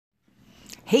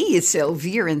Hey, it's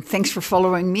Elvire, and thanks for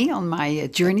following me on my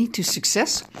journey to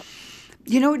success.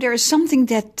 You know, there is something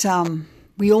that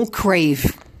we all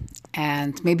crave,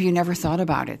 and maybe you never thought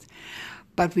about it,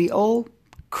 but we all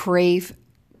crave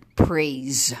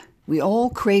praise. We all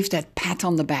crave that pat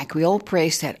on the back. We all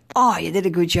praise that, oh, you did a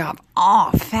good job.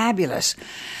 Oh, fabulous.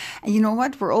 And you know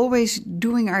what? We're always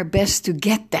doing our best to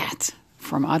get that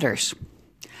from others.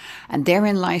 And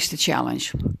therein lies the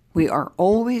challenge. We are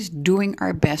always doing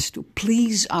our best to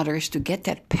please others, to get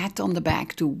that pat on the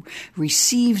back, to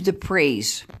receive the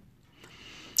praise.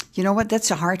 You know what?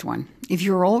 That's a hard one. If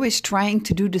you're always trying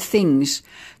to do the things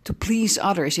to please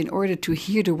others in order to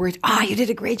hear the word, you did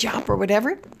a great job or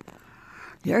whatever,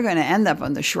 you're going to end up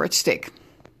on the short stick.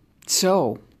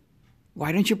 So,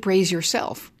 why don't you praise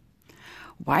yourself?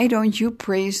 Why don't you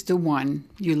praise the one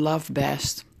you love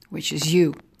best, which is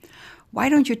you? Why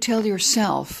don't you tell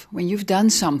yourself when you've done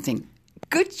something,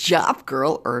 good job,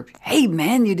 girl, or hey,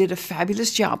 man, you did a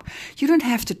fabulous job. You don't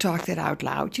have to talk that out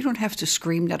loud. You don't have to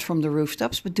scream that from the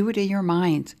rooftops, but do it in your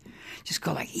mind. Just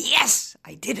go like, yes,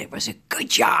 I did it. It was a good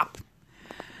job.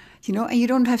 You know, and you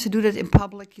don't have to do that in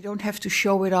public. You don't have to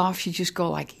show it off. You just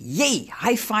go like, yay,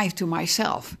 high five to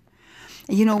myself.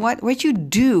 And you know what? What you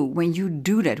do when you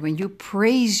do that, when you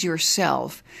praise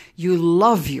yourself, you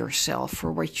love yourself for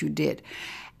what you did.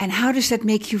 And how does that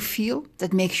make you feel?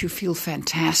 That makes you feel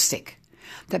fantastic.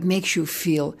 That makes you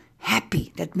feel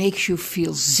happy. That makes you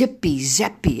feel zippy,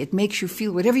 zappy. It makes you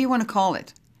feel whatever you want to call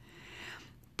it.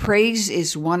 Praise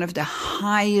is one of the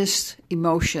highest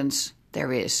emotions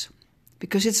there is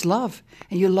because it's love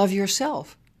and you love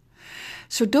yourself.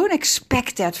 So don't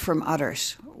expect that from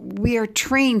others. We are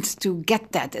trained to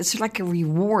get that. It's like a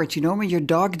reward, you know, when your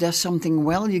dog does something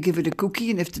well, you give it a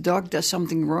cookie, and if the dog does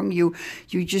something wrong, you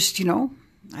just, you know,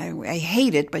 I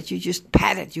hate it, but you just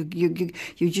pat it. You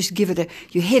just give it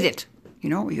you hit it, you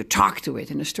know, you talk to it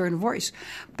in a stern voice.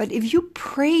 But if you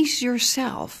praise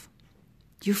yourself,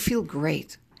 you feel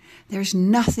great. There's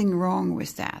nothing wrong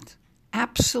with that.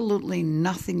 Absolutely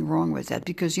nothing wrong with that,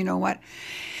 because you know what?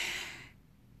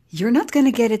 You're not going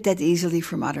to get it that easily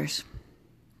from others.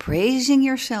 Praising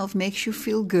yourself makes you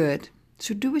feel good,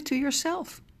 so do it to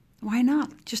yourself. Why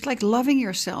not? Just like loving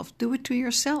yourself, do it to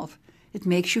yourself. It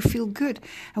makes you feel good.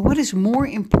 And what is more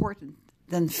important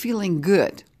than feeling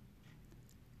good?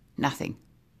 Nothing.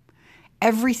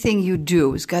 Everything you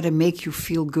do has got to make you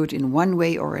feel good in one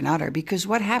way or another. Because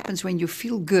what happens when you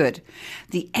feel good,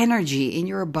 the energy in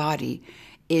your body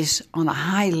is on a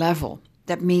high level.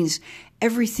 That means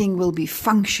everything will be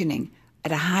functioning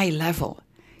at a high level.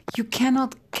 You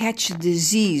cannot catch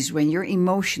disease when your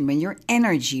emotion, when your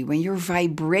energy, when your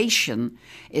vibration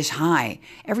is high.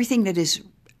 Everything that is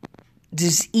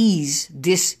disease,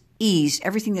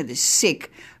 everything that is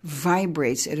sick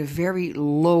vibrates at a very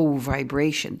low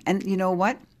vibration. And you know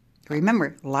what?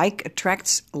 Remember, like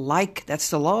attracts like. That's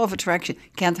the law of attraction.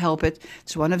 Can't help it.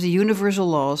 It's one of the universal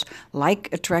laws. Like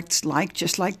attracts like,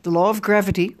 just like the law of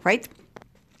gravity, right?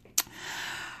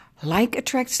 Like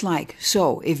attracts like.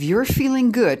 So if you're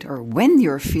feeling good, or when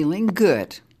you're feeling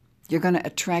good, you're going to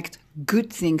attract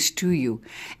good things to you.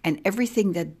 And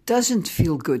everything that doesn't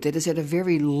feel good, that is at a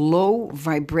very low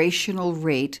vibrational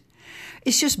rate,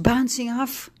 is just bouncing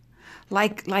off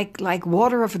like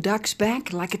water off a duck's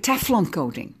back, like a Teflon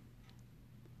coating.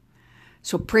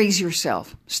 So praise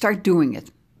yourself. Start doing it.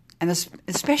 And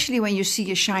especially when you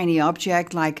see a shiny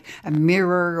object like a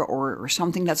mirror or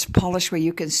something that's polished where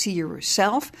you can see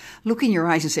yourself, look in your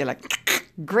eyes and say like,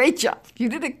 great job. You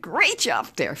did a great job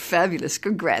there. Fabulous.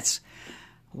 Congrats.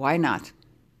 Why not?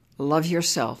 Love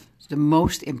yourself. It's the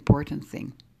most important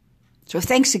thing. So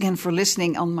thanks again for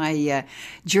listening on my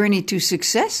journey to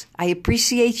success. I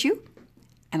appreciate you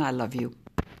and I love you.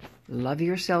 Love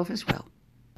yourself as well.